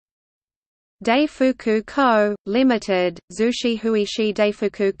Daifuku Co., Ltd., Zushihuishi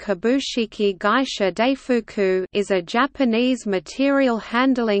Daifuku Kabushiki Gaisha Daifuku is a Japanese material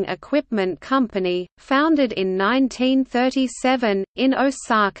handling equipment company, founded in 1937, in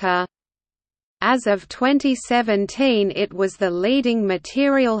Osaka. As of 2017 it was the leading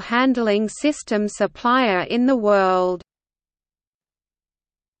material handling system supplier in the world.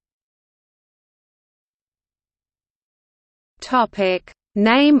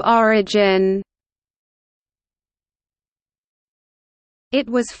 Name origin. It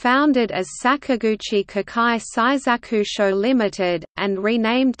was founded as Sakaguchi Kakai Seizakusho Limited, and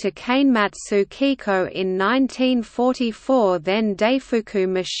renamed to Kainmatsu Kiko in 1944, then Daifuku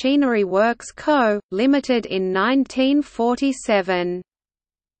Machinery Works Co., Limited in 1947.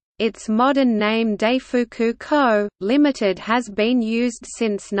 Its modern name Daifuku Co., Limited has been used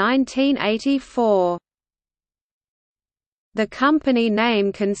since 1984. The company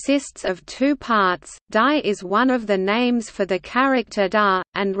name consists of two parts. Dai is one of the names for the character Da,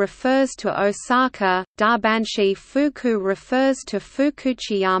 and refers to Osaka. Dabanshi Fuku refers to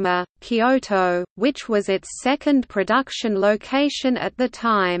Fukuchiyama, Kyoto, which was its second production location at the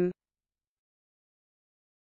time.